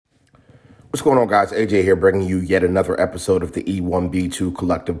What's going on, guys? AJ here, bringing you yet another episode of the E1B2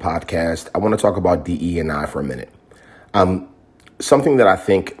 Collective Podcast. I want to talk about DE&I for a minute. Something that I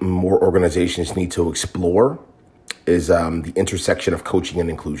think more organizations need to explore is the intersection of coaching and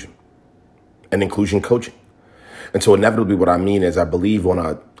inclusion coaching. And so inevitably what I mean is I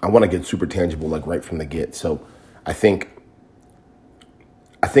want to get super tangible, like right from the get. So I think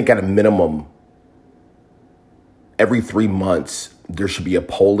at a minimum, every 3 months, there should be a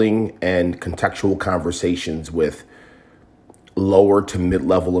polling and contextual conversations with lower to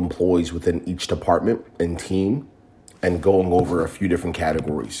mid-level employees within each department and team, and going over a few different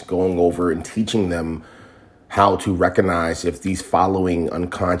categories, going over and teaching them how to recognize if these following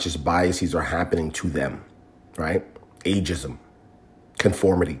unconscious biases are happening to them, right? Ageism,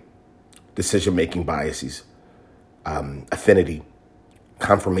 conformity, decision-making biases, affinity,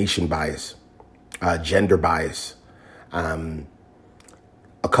 confirmation bias, gender bias.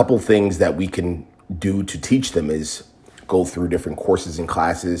 A couple things that we can do to teach them is go through different courses and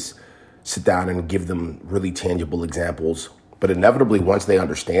classes, sit down and give them really tangible examples. But inevitably, once they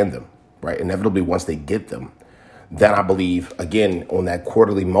understand them, right? Inevitably, once they get them, then I believe, again, on that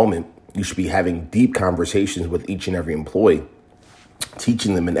quarterly moment, you should be having deep conversations with each and every employee,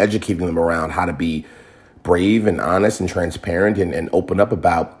 teaching them and educating them around how to be brave and honest and transparent and open up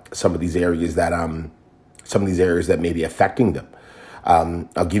about some of these areas that may be affecting them.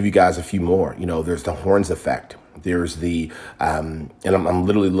 I'll give you guys a few more. There's the Horns effect. There's the, and I'm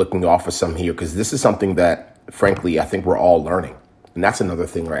literally looking off of some here because this is something that, frankly, I think we're all learning. And that's another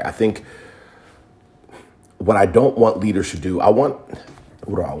thing, right? I think what I don't want leaders to do, what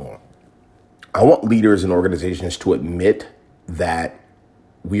do I want? I want leaders and organizations to admit that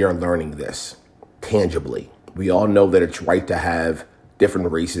we are learning this tangibly. We all know that it's right to have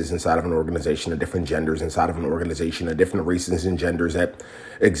different races inside of an organization, and different genders inside of an organization, and different races and genders at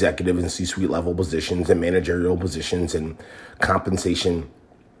executive and C-suite level positions and managerial positions and compensation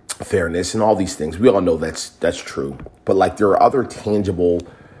fairness and all these things. We all know that's true. But there are other tangible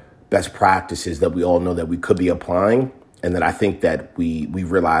best practices that we all know that we could be applying, and that I think that we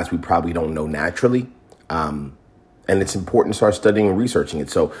realize we probably don't know naturally. And it's important to start studying and researching it.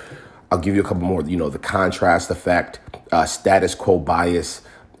 So I'll give you a couple more, the contrast effect, status quo bias,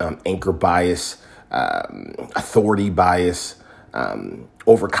 anchor bias, authority bias,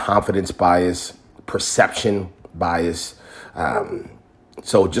 overconfidence bias, perception bias.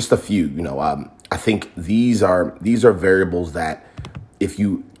 So just a few, I think these are variables that if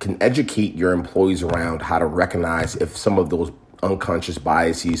you can educate your employees around how to recognize if some of those unconscious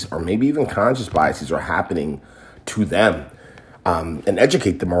biases or maybe even conscious biases are happening to them, and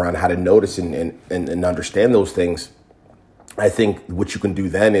educate them around how to notice and understand those things. I think what you can do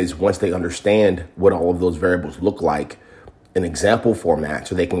then is, once they understand what all of those variables look like in example format,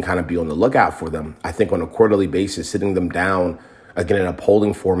 so they can kind of be on the lookout for them, I think on a quarterly basis, sitting them down, again, in a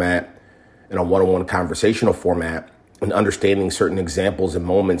polling format, in a one-on-one conversational format, and understanding certain examples and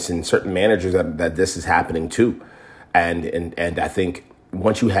moments and certain managers that this is happening to. And I think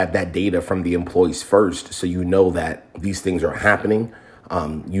once you have that data from the employees first, so you know that these things are happening,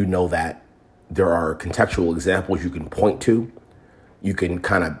 you know that there are contextual examples you can point to, you can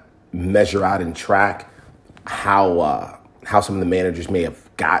kind of measure out and track how some of the managers may have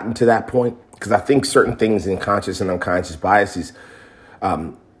gotten to that point. Because I think certain things in conscious and unconscious biases,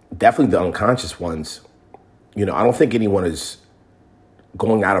 definitely the unconscious ones, I don't think anyone is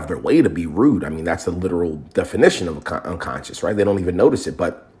going out of their way to be rude. I mean, that's the literal definition of unconscious, right? They don't even notice it.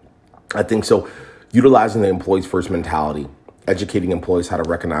 But I think so, utilizing the employees first mentality, educating employees how to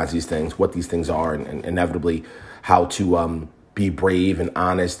recognize these things, what these things are, and inevitably how to be brave and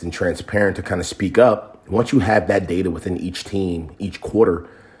honest and transparent to kind of speak up. Once you have that data within each team, each quarter,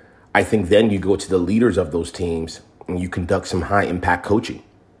 I think then you go to the leaders of those teams and you conduct some high impact coaching.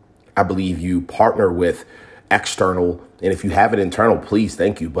 I believe you partner with external, and if you have an internal, please,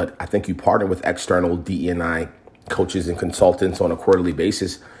 thank you. But I think you partner with external DE&I coaches and consultants on a quarterly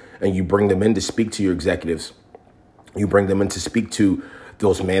basis, and you bring them in to speak to your executives. You bring them in to speak to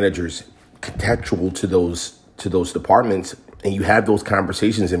those managers, contextual to those departments, and you have those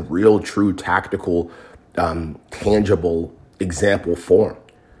conversations in real, true, tactical, tangible example form.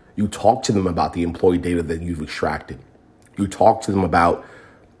 You talk to them about the employee data that you've extracted. You talk to them about,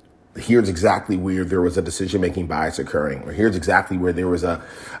 here's exactly where there was a decision-making bias occurring, or here's exactly where there was a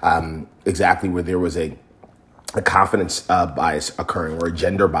confidence bias occurring, or a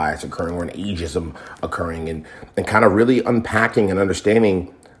gender bias occurring, or an ageism occurring, and kind of really unpacking and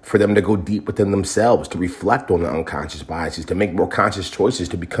understanding for them to go deep within themselves, to reflect on the unconscious biases, to make more conscious choices,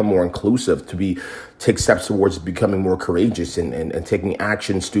 to become more inclusive, take steps towards becoming more courageous and taking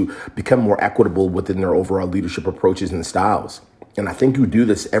actions to become more equitable within their overall leadership approaches and styles. And I think you do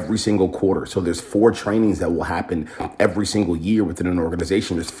this every single quarter. So there's 4 trainings that will happen every single year within an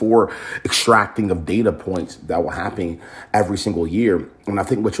organization. There's 4 extracting of data points that will happen every single year. And I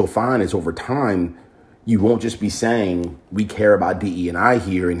think what you'll find is over time, you won't just be saying we care about DE&I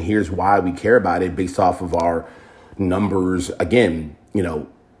here, and here's why we care about it based off of our numbers. Again,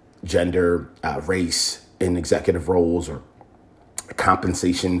 gender, race in executive roles, or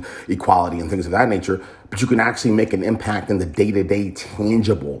compensation equality and things of that nature. But you can actually make an impact in the day-to-day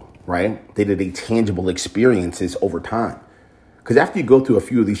tangible, right? Day-to-day tangible experiences over time. Because after you go through a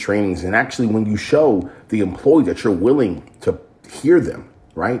few of these trainings, and actually when you show the employee that you're willing to hear them,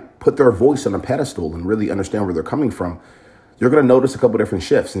 right? Put their voice on a pedestal and really understand where they're coming from, you're going to notice a couple different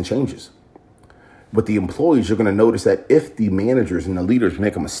shifts and changes. With the employees, you're going to notice that if the managers and the leaders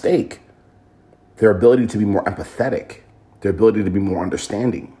make a mistake, their ability to be more empathetic, their ability to be more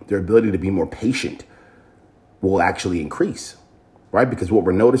understanding, their ability to be more patient will actually increase, right? Because what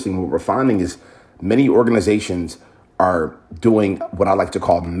we're noticing, what we're finding is many organizations are doing what I like to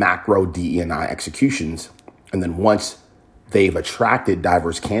call macro DE&I executions. And then once they've attracted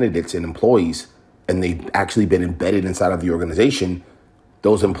diverse candidates and employees, and they've actually been embedded inside of the organization,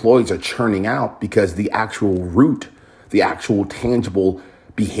 those employees are churning out because the actual root, the actual tangible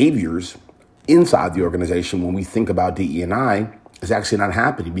behaviors inside the organization when we think about DE&I is actually not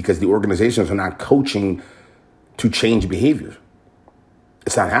happening because the organizations are not coaching to change behaviors.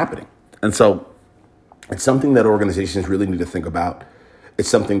 It's not happening. And so it's something that organizations really need to think about. It's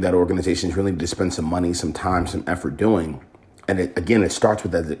something that organizations really need to spend some money, some time, some effort doing. And it starts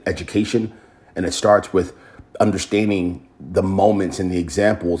with education, and it starts with understanding the moments and the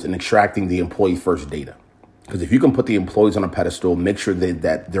examples and extracting the employee first data. Because if you can put the employees on a pedestal, make sure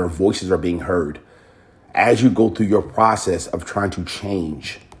that their voices are being heard as you go through your process of trying to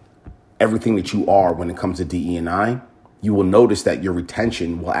change everything that you are when it comes to DE&I, you will notice that your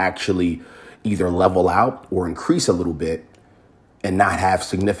retention will actually either level out or increase a little bit and not have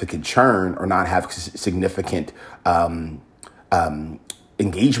significant churn or not have significant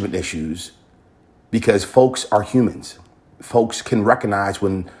engagement issues, because folks are humans. Folks can recognize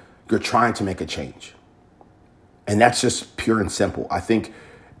when you're trying to make a change. And that's just pure and simple. I think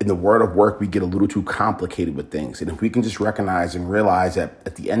in the world of work, we get a little too complicated with things. And if we can just recognize and realize that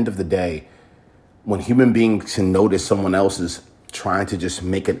at the end of the day, when human beings can notice someone else is trying to just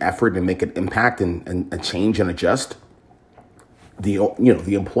make an effort and make an impact and change and adjust, the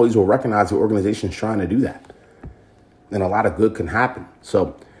employees will recognize the organization is trying to do that. And a lot of good can happen.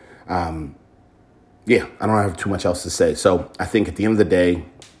 So, I don't have too much else to say. So I think at the end of the day,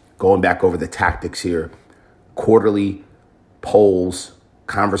 going back over the tactics here, quarterly polls,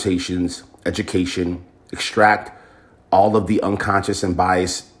 conversations, education, extract all of the unconscious and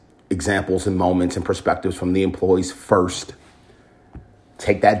biased examples and moments and perspectives from the employees first.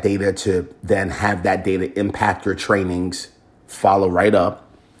 Take that data to then have that data impact your trainings, follow right up,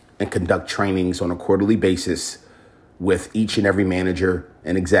 and conduct trainings on a quarterly basis with each and every manager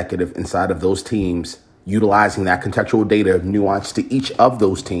and executive inside of those teams, utilizing that contextual data nuanced to each of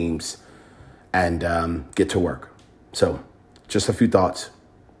those teams, and get to work. So just a few thoughts,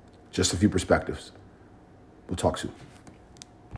 just a few perspectives. We'll talk soon.